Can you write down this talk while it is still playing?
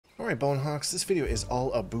Alright, Bonehawks, this video is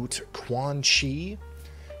all about Quan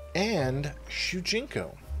and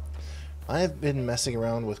Shujinko. I've been messing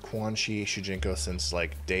around with Quan Shujinko since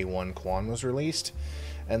like day one Quan was released,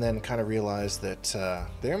 and then kind of realized that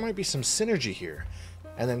there might be some synergy here,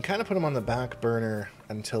 and then kind of put him on the back burner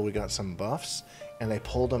until we got some buffs, and I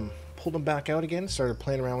pulled him back out again, started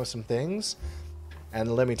playing around with some things,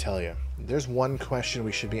 and let me tell you, there's one question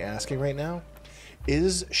we should be asking right now.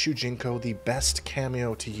 Is Shujinko the best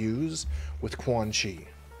cameo to use with Quan?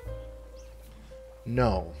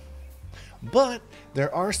 No. But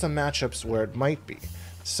there are some matchups where it might be.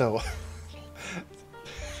 So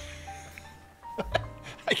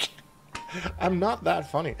I'm not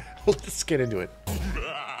that funny. Let's get into it.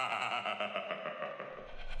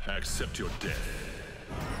 Accept your death.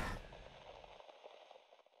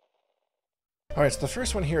 Alright, so the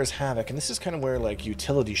first one here is Havoc, and this is kind of where like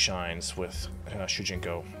utility shines with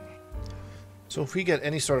Shujinko. So if we get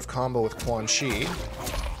any sort of combo with Quan,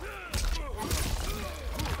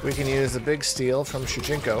 we can use the big steal from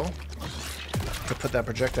Shujinko to put that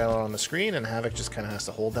projectile on the screen, and Havoc just kind of has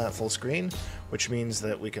to hold that full screen, which means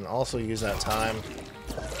that we can also use that time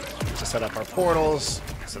to set up our portals,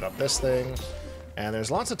 set up this thing, and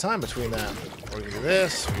there's lots of time between that. We can do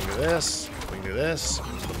this, we can do this, we can do this,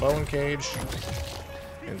 into the bone cage,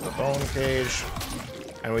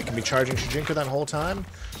 and we can be charging Shujinko that whole time,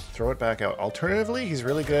 throw it back out. Alternatively, he's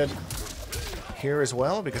really good here as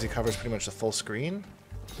well because he covers pretty much the full screen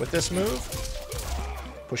with this move.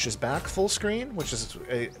 Pushes back full screen, which is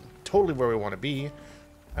totally where we want to be,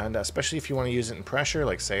 and especially if you want to use it in pressure,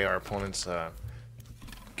 like say our opponent's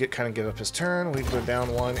kind of give up his turn, we go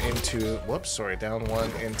down one into, down one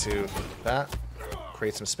into that,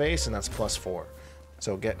 create some space, and that's +4.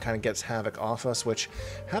 So kind of gets Havoc off us, which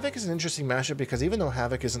Havoc is an interesting matchup because even though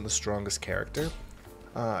Havoc isn't the strongest character,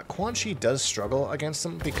 Quan does struggle against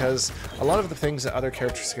him because a lot of the things that other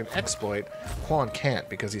characters can exploit, Quan can't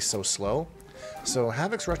because he's so slow. So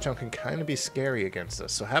Havoc's rushdown can kind of be scary against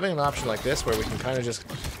us. So having an option like this where we can kind of just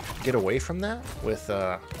get away from that with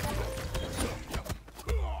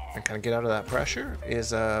and kind of get out of that pressure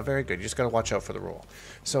is very good. You just got to watch out for the roll.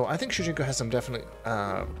 So I think Shujinko has some definitely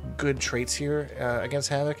good traits here against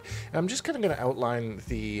Havoc. And I'm just kind of going to outline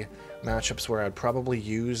the matchups where I'd probably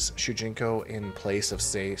use Shujinko in place of,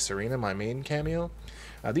 say, Serena, my main cameo.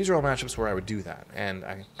 These are all matchups where I would do that, and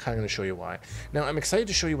I'm kind of going to show you why. Now, I'm excited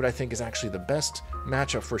to show you what I think is actually the best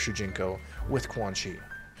matchup for Shujinko with Quan.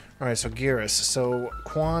 Alright, so Geras. So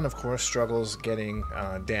Quan, of course, struggles getting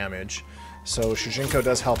damage. So Shujinko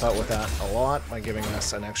does help out with that a lot by giving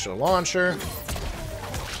us an extra launcher.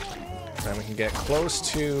 Then we can get close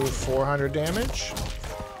to 400 damage.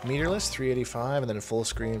 Meterless, 385, and then full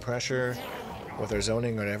screen pressure with our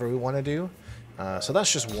zoning or whatever we want to do. So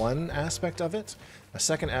that's just one aspect of it. A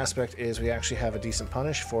second aspect is we actually have a decent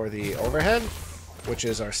punish for the overhead, which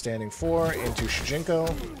is our standing 4 into Shujinko,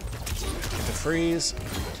 into freeze,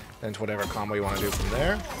 and to whatever combo you want to do from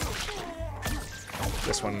there.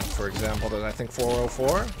 This one, for example, that I think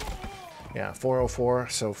 404. Yeah, 404.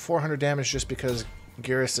 So 400 damage just because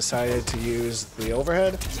Geras decided to use the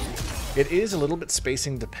overhead. It is a little bit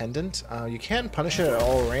spacing dependent. You can punish it at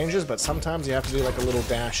all ranges, but sometimes you have to do like a little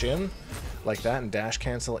dash in, like that, and dash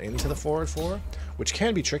cancel into the forward 4, which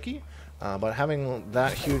can be tricky. But having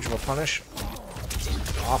that huge of a punish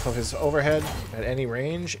off of his overhead at any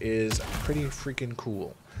range is pretty freaking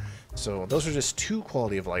cool. So those are just two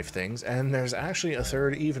quality of life things, and there's actually a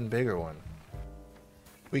third even bigger one.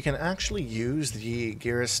 We can actually use the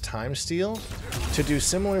Geras Time Steal to do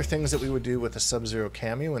similar things that we would do with the Sub-Zero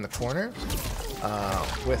cameo in the corner,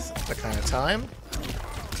 with the kind of time.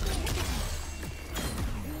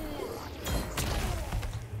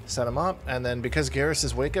 Set him up, and then because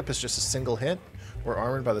Geras' wake up is just a single hit, we're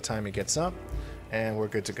armored by the time he gets up, and we're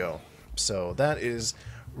good to go. So that is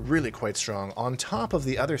really quite strong on top of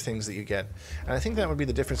the other things that you get, and I think that would be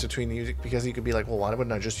the difference between you, because you could be like, well, why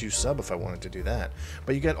wouldn't I just use sub if I wanted to do that?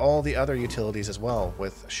 But you get all the other utilities as well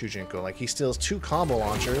with Shujinko. Like he steals 2 combo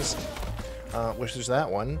launchers, which is that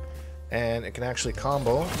one, and it can actually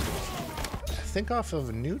combo, I think off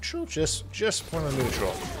of neutral, just one of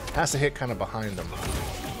neutral. Has to hit kind of behind them.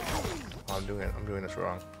 Oh, I'm doing this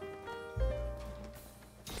wrong.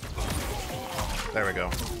 There we go.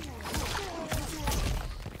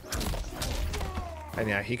 And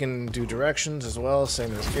yeah, he can do directions as well,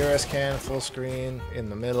 same as Geras can, full screen, in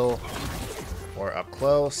the middle, or up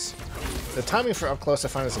close. The timing for up close I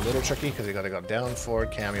find is a little tricky because you gotta go down, forward,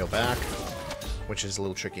 cameo back, which is a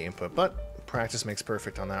little tricky input, but practice makes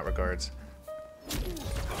perfect on that regards.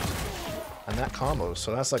 And that combos,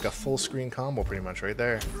 so that's like a full screen combo pretty much right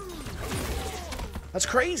there. That's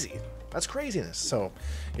crazy. That's craziness. So,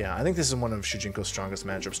 yeah, I think this is one of Shujinko's strongest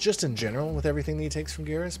matchups, just in general with everything that he takes from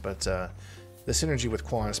Garrus, but the synergy with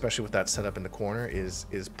Quan, especially with that setup in the corner, is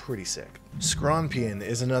pretty sick. Scrompion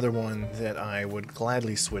is another one that I would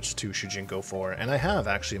gladly switch to Shujinko for, and I have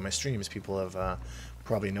actually in my streams. People have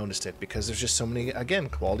probably noticed it because there's just so many, again,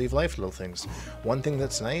 quality of life little things. One thing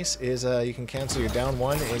that's nice is you can cancel your down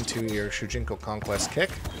one into your Shujinko Conquest Kick,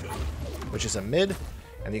 which is a mid,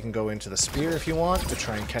 and you can go into the spear if you want to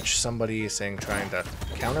try and catch somebody trying to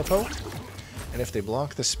counter poke, and if they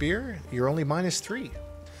block the spear, you're only -3.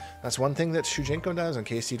 That's one thing that Shujinko does, in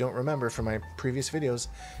case you don't remember from my previous videos.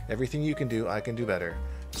 Everything you can do, I can do better.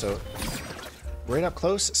 So, right up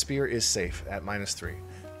close, spear is safe at -3.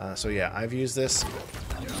 So yeah, I've used this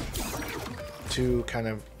to kind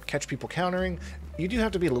of catch people countering. You do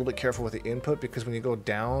have to be a little bit careful with the input, because when you go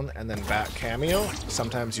down and then back cameo,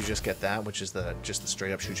 sometimes you just get that, which is just the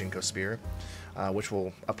straight up Shujinko spear, which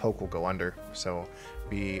a poke will go under, so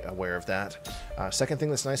be aware of that. Second thing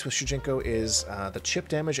that's nice with Shujinko is the chip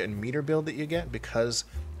damage and meter build that you get, because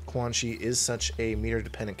Quan Chi is such a meter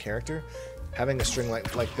dependent character. Having a string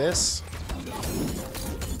like this,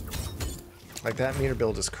 like that meter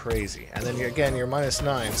build is crazy. And then again, you're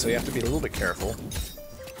 -9, so you have to be a little bit careful.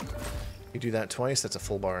 You do that twice, that's a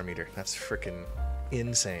full bar meter. That's freaking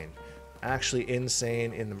insane. Actually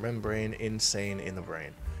insane in the membrane, insane in the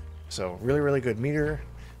brain. So really, really good meter.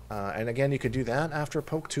 And again, you could do that after a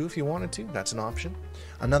poke too if you wanted to. That's an option.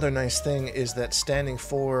 Another nice thing is that standing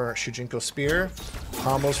for Shujinko Spear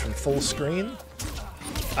combos from full screen,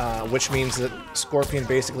 which means that Scorpion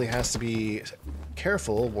basically has to be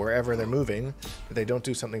careful wherever they're moving, that they don't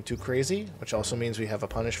do something too crazy, which also means we have a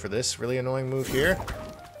punish for this really annoying move here.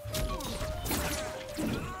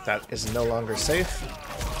 That is no longer safe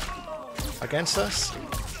against us.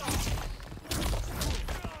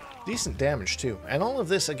 Decent damage too. And all of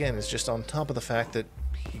this, again, is just on top of the fact that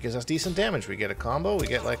he gives us decent damage. We get a combo, we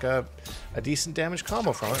get like a decent damage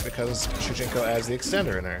combo from it because Shujinko adds the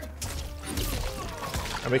extender in there.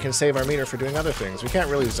 And we can save our meter for doing other things. We can't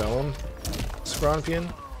really zone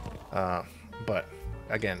Scrompion, but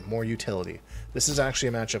again, more utility. This is actually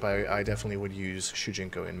a matchup I definitely would use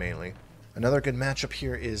Shujinko in mainly. Another good matchup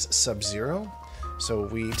here is Sub-Zero. So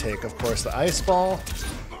we take, of course, the Ice Ball,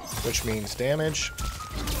 which means damage.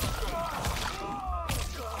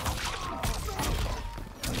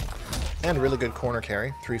 And really good corner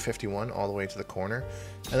carry, 351 all the way to the corner.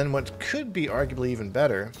 And then what could be arguably even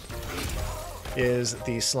better is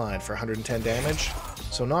the slide for 110 damage.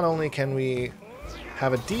 So not only can we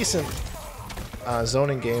have a decent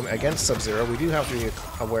zoning game against Sub-Zero, we do have to be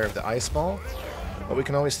aware of the Ice Ball, but we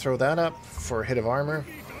can always throw that up for a hit of armor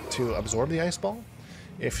to absorb the Ice Ball,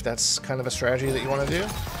 if that's kind of a strategy that you want to do.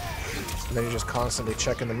 And then you're just constantly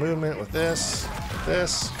checking the movement with this, with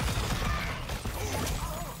this.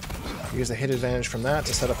 Use the hit advantage from that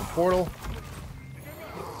to set up a portal.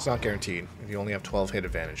 It's not guaranteed if you only have 12 hit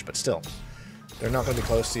advantage, but still, they're not going to be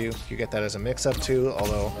close to you. You get that as a mix-up too,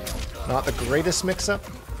 although not the greatest mix-up,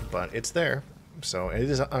 but it's there. So it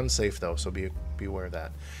is unsafe though, so be aware of that.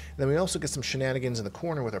 And then we also get some shenanigans in the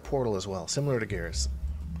corner with our portal as well, similar to Garrus.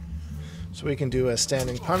 So we can do a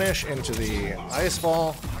standing punish into the Ice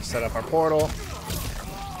Ball, set up our portal,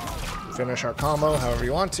 finish our combo however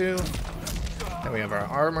you want to. Then we have our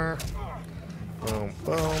armor. Boom,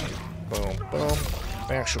 boom, boom, boom.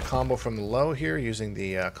 An actual combo from the low here using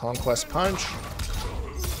the Conquest Punch.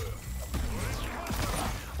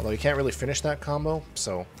 Although you can't really finish that combo,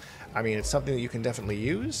 so I mean it's something that you can definitely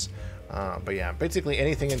use. But yeah, basically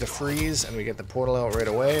anything into freeze and we get the portal out right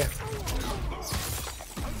away.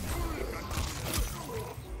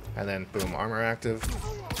 And then boom, armor active.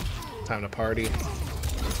 Time to party.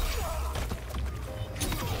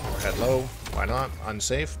 Overhead low, why not?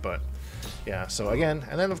 Unsafe, but yeah, so again,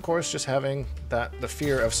 and then of course just having the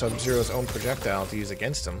fear of Sub-Zero's own projectile to use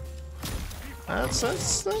against him. That's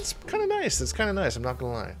kind of nice. That's kind of nice, I'm not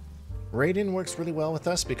gonna lie. Raiden works really well with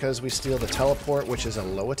us because we steal the teleport, which is a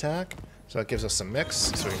low attack. So it gives us some mix,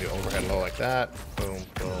 so we can do overhead low like that. Boom,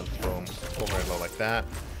 boom, boom. Overhead low like that.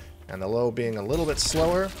 And the low being a little bit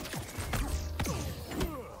slower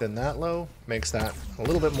than that low makes that a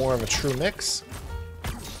little bit more of a true mix.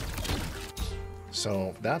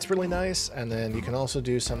 So that's really nice. And then you can also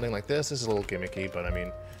do something like this. This is a little gimmicky, but I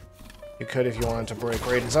mean, you could if you wanted to break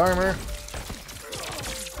Raiden's armor.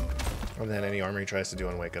 And then any armor he tries to do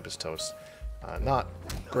on Wake Up is toast. Not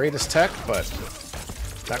greatest tech, but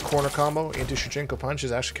that corner combo into Shujinko Punch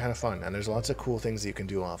is actually kind of fun, and there's lots of cool things that you can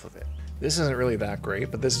do off of it. This isn't really that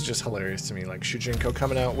great, but this is just hilarious to me. Like, Shujinko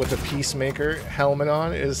coming out with a Peacemaker helmet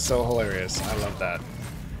on is so hilarious. I love that.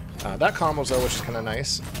 That combos though, which is kind of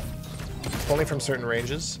nice. Only from certain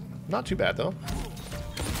ranges. Not too bad though.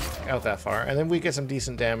 Out that far. And then we get some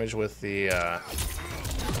decent damage with the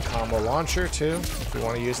combo launcher too, if we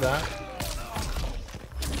want to use that.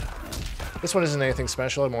 This one isn't anything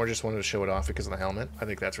special, I more just wanted to show it off because of the helmet. I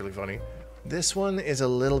think that's really funny. This one is a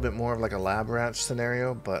little bit more of like a lab rat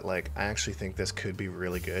scenario, but like I actually think this could be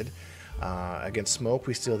really good. Against smoke,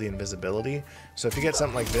 we steal the invisibility. So if you get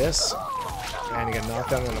something like this, and you get knocked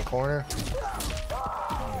down in the corner,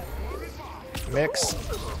 mix,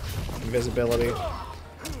 invisibility,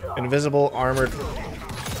 invisible, armored.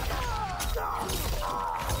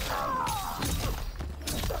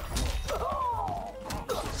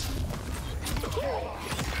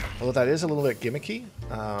 Although that is a little bit gimmicky,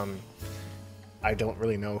 I don't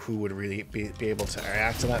really know who would really be able to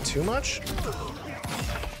react to that too much.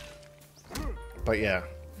 But yeah,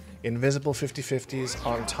 invisible 50/50s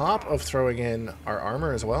on top of throwing in our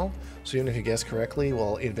armor as well. So even if you guess correctly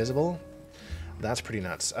while invisible, that's pretty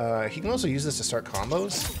nuts. He can also use this to start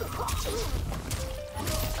combos.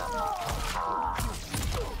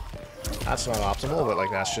 That's not optimal, but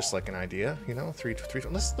like that's just like an idea, you know.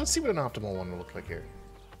 Let's see what an optimal one will look like here.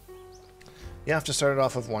 You have to start it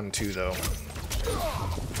off with 1-2 though.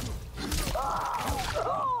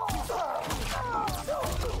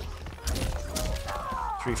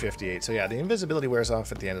 $358. So yeah, the invisibility wears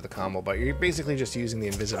off at the end of the combo, but you're basically just using the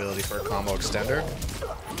invisibility for a combo extender,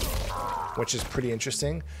 which is pretty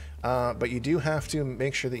interesting. But you do have to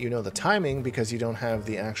make sure that you know the timing because you don't have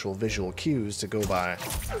the actual visual cues to go by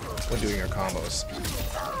when doing your combos,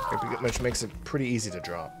 which makes it pretty easy to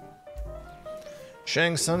drop.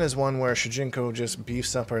 Shang Tsung is one where Shujinko just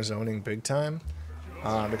beefs up our zoning big time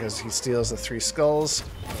because he steals the 3 skulls.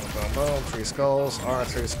 Boom, boom, boom, 3 skulls,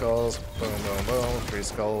 R3 skulls, boom, boom, boom, 3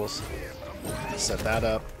 skulls. Set that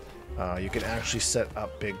up. You can actually set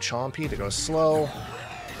up Big Chompy to go slow.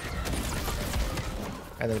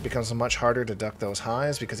 And then it becomes much harder to duck those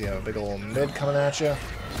highs because you have a big old mid coming at you.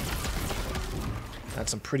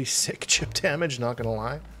 That's some pretty sick chip damage, not gonna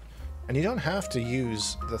lie. And you don't have to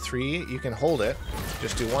use the 3, you can hold it.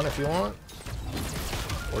 Just do 1 if you want.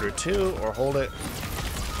 Or do 2, or hold it,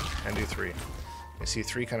 and do 3. You see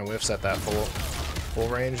 3 kind of whiffs at that full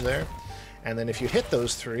range there. And then if you hit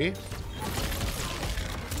those 3, you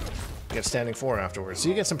get standing 4 afterwards. So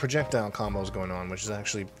you get some projectile combos going on, which is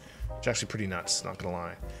actually pretty nuts, not gonna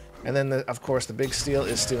lie. And then, of course, the big steal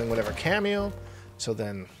is stealing whatever cameo. So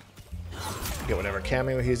then, you get whatever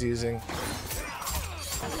cameo he's using.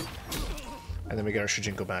 And then we get our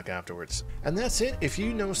Shujinko back afterwards. And that's it. If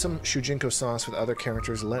you know some Shujinko sauce with other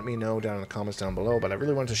characters, let me know down in the comments down below. But I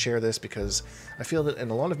really wanted to share this because I feel that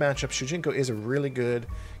in a lot of matchups, Shujinko is a really good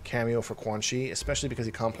cameo for Quan, especially because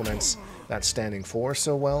he complements that standing 4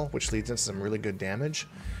 so well, which leads into some really good damage.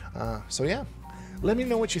 So yeah, let me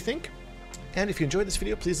know what you think. And if you enjoyed this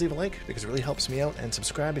video, please leave a like because it really helps me out. And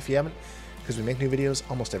subscribe if you haven't, because we make new videos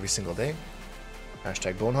almost every single day.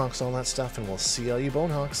 Hashtag Bonehawks, all that stuff, and we'll see all you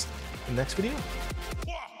Bonehawks in the next video.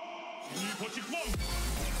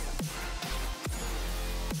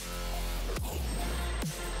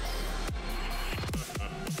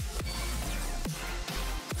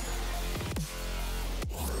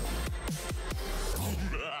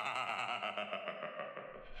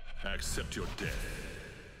 Accept your death.